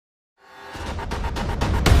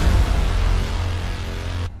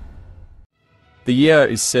The year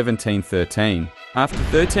is 1713. After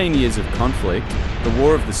 13 years of conflict, the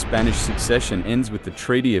War of the Spanish Succession ends with the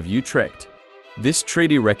Treaty of Utrecht. This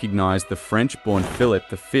treaty recognized the French-born Philip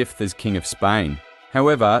V as King of Spain.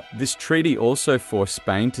 However, this treaty also forced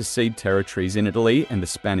Spain to cede territories in Italy and the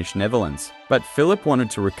Spanish Netherlands. But Philip wanted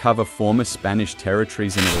to recover former Spanish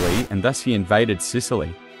territories in Italy, and thus he invaded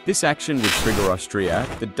Sicily. This action would trigger Austria,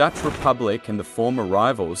 the Dutch Republic and the former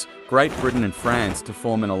rivals, Great Britain and France, to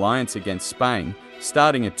form an alliance against Spain,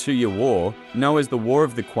 starting a 2-year war known as the War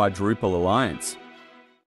of the Quadruple Alliance.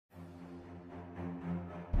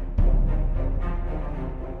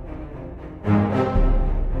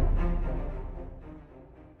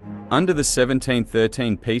 Under the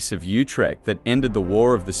 1713 Peace of Utrecht that ended the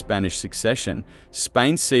War of the Spanish Succession,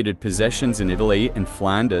 Spain ceded possessions in Italy and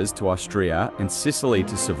Flanders to Austria and Sicily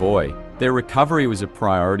to Savoy. Their recovery was a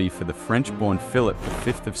priority for the French-born Philip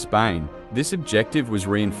V of Spain. This objective was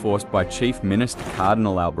reinforced by Chief Minister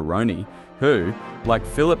Cardinal Alberoni, who, like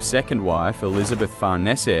Philip's second wife Elizabeth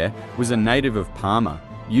Farnese, was a native of Parma.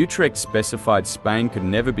 Utrecht specified Spain could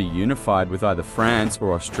never be unified with either France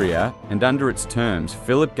or Austria, and under its terms,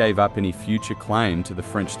 Philip gave up any future claim to the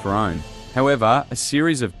French throne. However, a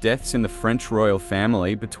series of deaths in the French royal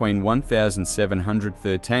family between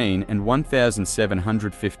 1713 and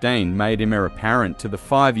 1715 made him heir apparent to the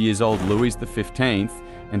 5-year-old Louis XV,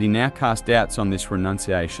 and he now cast doubts on this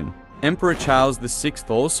renunciation. Emperor Charles VI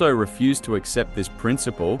also refused to accept this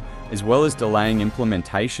principle, as well as delaying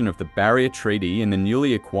implementation of the Barrier Treaty in the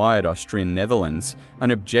newly acquired Austrian Netherlands, an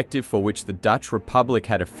objective for which the Dutch Republic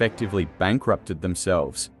had effectively bankrupted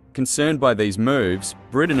themselves. Concerned by these moves,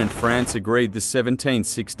 Britain and France agreed the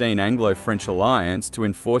 1716 Anglo-French alliance to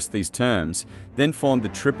enforce these terms, then formed the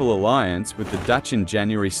Triple Alliance with the Dutch in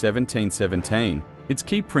January 1717. Its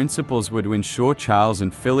key principles were to ensure Charles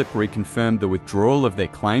and Philip reconfirmed the withdrawal of their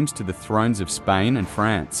claims to the thrones of Spain and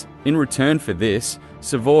France. In return for this,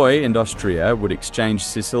 Savoy and Austria would exchange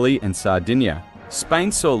Sicily and Sardinia. Spain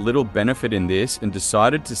saw little benefit in this and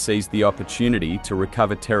decided to seize the opportunity to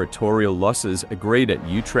recover territorial losses agreed at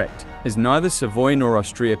Utrecht. As neither Savoy nor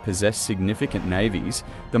Austria possessed significant navies,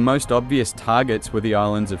 the most obvious targets were the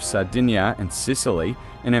islands of Sardinia and Sicily,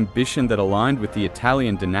 an ambition that aligned with the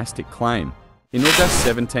Italian dynastic claim. In August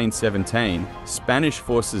 1717, Spanish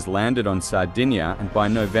forces landed on Sardinia and by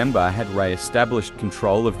November had re-established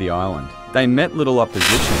control of the island. They met little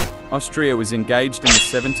opposition. Austria was engaged in the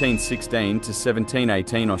 1716 to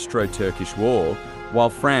 1718 Austro-Turkish War, while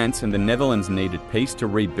France and the Netherlands needed peace to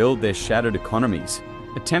rebuild their shattered economies.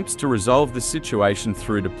 Attempts to resolve the situation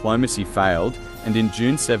through diplomacy failed, and in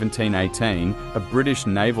June 1718, a British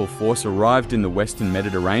naval force arrived in the Western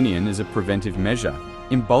Mediterranean as a preventive measure.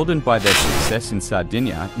 Emboldened by their success in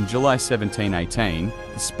Sardinia, in July 1718,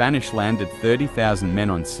 the Spanish landed 30,000 men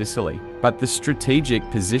on Sicily. But the strategic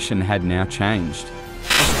position had now changed.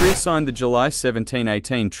 Austria signed the July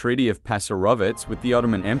 1718 Treaty of Passarowitz with the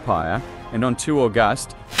Ottoman Empire, and on 2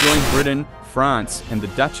 August, joined Britain, France, and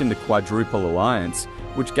the Dutch in the Quadruple Alliance,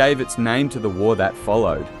 which gave its name to the war that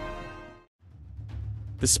followed.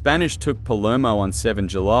 The Spanish took Palermo on 7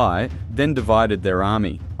 July, then divided their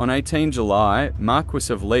army. On 18 July,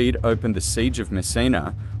 Marquis of Lede opened the siege of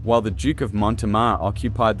Messina, while the Duke of Montemar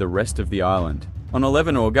occupied the rest of the island. On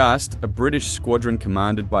 11 August, a British squadron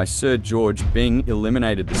commanded by Sir George Byng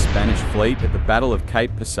eliminated the Spanish fleet at the Battle of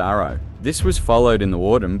Cape Passaro. This was followed in the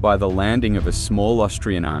autumn by the landing of a small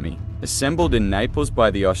Austrian army. Assembled in Naples by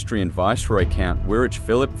the Austrian Viceroy Count Wirich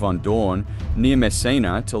Philipp von Dorn near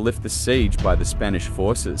Messina to lift the siege by the Spanish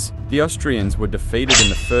forces. The Austrians were defeated in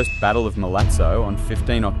the First Battle of Milazzo on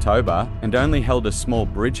 15 October and only held a small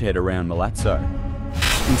bridgehead around Milazzo.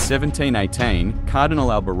 In 1718, Cardinal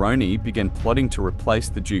Alberoni began plotting to replace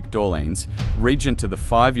the Duke d'Orléans, regent to the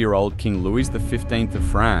 5-year-old King Louis XV of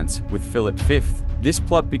France, with Philip V. This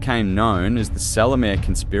plot became known as the Salomé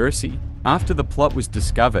Conspiracy. After the plot was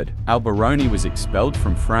discovered, Alberoni was expelled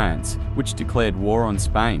from France, which declared war on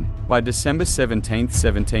Spain. By December 17,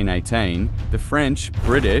 1718, the French,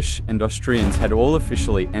 British, and Austrians had all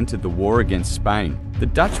officially entered the war against Spain. The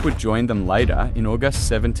Dutch would join them later in August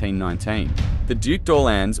 1719. The Duc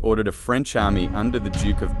d'Orléans ordered a French army under the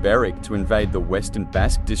Duke of Berwick to invade the western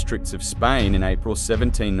Basque districts of Spain in April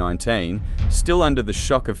 1719, still under the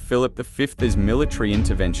shock of Philip V's military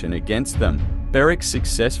intervention against them. Berwick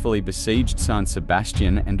successfully besieged San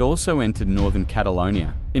Sebastian and also entered northern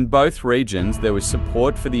Catalonia. In both regions, there was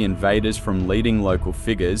support for the invaders from leading local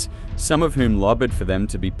figures, some of whom lobbied for them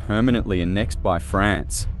to be permanently annexed by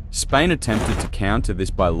France. Spain attempted to counter this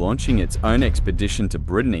by launching its own expedition to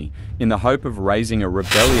Brittany in the hope of raising a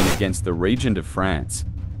rebellion against the regent of France.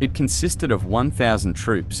 It consisted of 1,000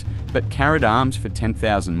 troops, but carried arms for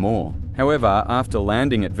 10,000 more. However, after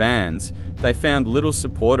landing at Vannes, they found little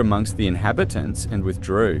support amongst the inhabitants and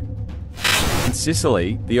withdrew. In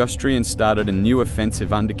Sicily, the Austrians started a new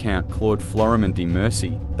offensive under Count Claude Florimond de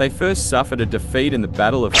Mercy. They first suffered a defeat in the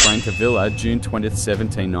Battle of Francavilla, June 20,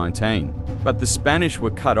 1719. But the Spanish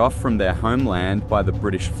were cut off from their homeland by the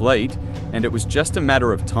British fleet, and it was just a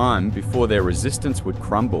matter of time before their resistance would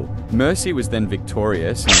crumble. Mercy was then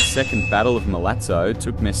victorious, and the Second Battle of Milazzo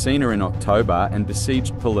took Messina in October and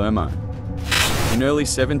besieged Palermo. In early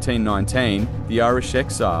 1719, the Irish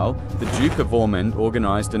exile, the Duke of Ormond,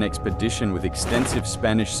 organised an expedition with extensive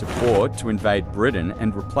Spanish support to invade Britain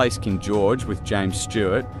and replace King George with James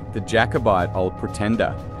Stewart, the Jacobite Old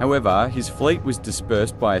Pretender. However, his fleet was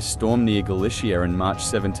dispersed by a storm near Galicia in March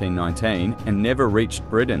 1719 and never reached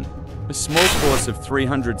Britain. A small force of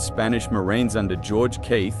 300 Spanish Marines under George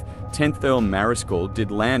Keith, 10th Earl Mariscal,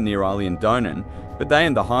 did land near Iliendonen, but they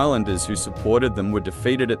and the Highlanders who supported them were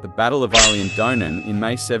defeated at the Battle of Iliendonen in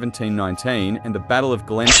May 1719 and the Battle of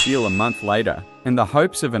Glenfiel a month later, and the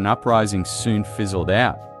hopes of an uprising soon fizzled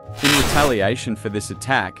out. In retaliation for this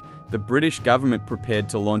attack, the British government prepared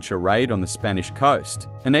to launch a raid on the Spanish coast.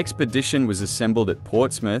 An expedition was assembled at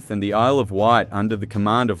Portsmouth and the Isle of Wight under the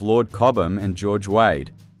command of Lord Cobham and George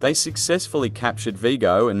Wade. They successfully captured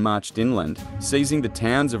Vigo and marched inland, seizing the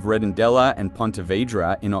towns of Redondela and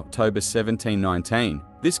Pontevedra in October 1719.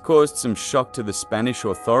 This caused some shock to the Spanish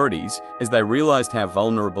authorities as they realized how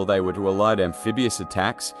vulnerable they were to Allied amphibious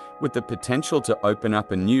attacks, with the potential to open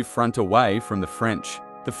up a new front away from the French.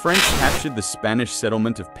 The French captured the Spanish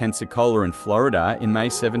settlement of Pensacola in Florida in May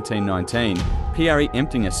 1719,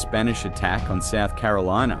 preempting a Spanish attack on South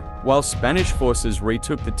Carolina. While Spanish forces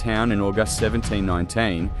retook the town in August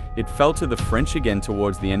 1719, it fell to the French again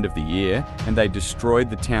towards the end of the year, and they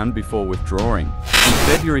destroyed the town before withdrawing. In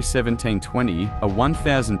February 1720, a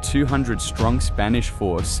 1,200-strong Spanish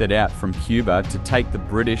force set out from Cuba to take the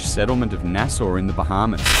British settlement of Nassau in the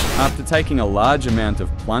Bahamas. After taking a large amount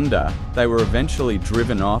of plunder, they were eventually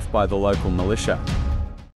driven off by the local militia.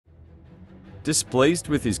 Displeased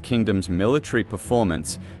with his kingdom's military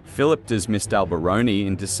performance, Philip dismissed Alberoni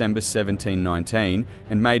in December 1719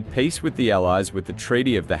 and made peace with the Allies with the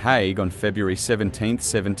Treaty of The Hague on February 17,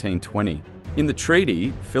 1720. In the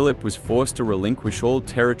treaty, Philip was forced to relinquish all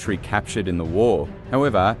territory captured in the war.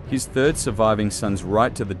 However, his third surviving son's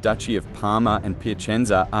right to the Duchy of Parma and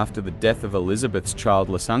Piacenza after the death of Elizabeth's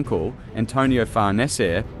childless uncle, Antonio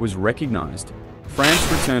Farnese, was recognized.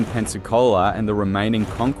 France returned Pensacola and the remaining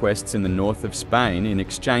conquests in the north of Spain in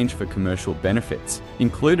exchange for commercial benefits.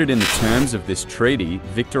 Included in the terms of this treaty,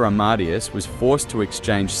 Victor Amadius was forced to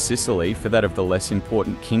exchange Sicily for that of the less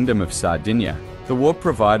important Kingdom of Sardinia. The war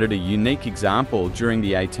provided a unique example during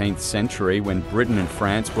the 18th century when Britain and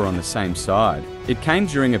France were on the same side. It came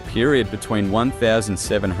during a period between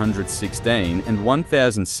 1716 and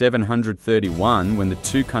 1731 when the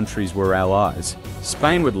two countries were allies.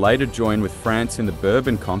 Spain would later join with France in the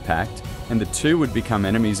Bourbon Compact, and the two would become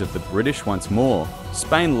enemies of the British once more.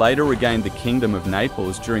 Spain later regained the Kingdom of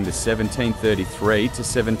Naples during the 1733 to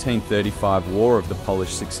 1735 War of the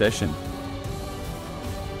Polish Succession.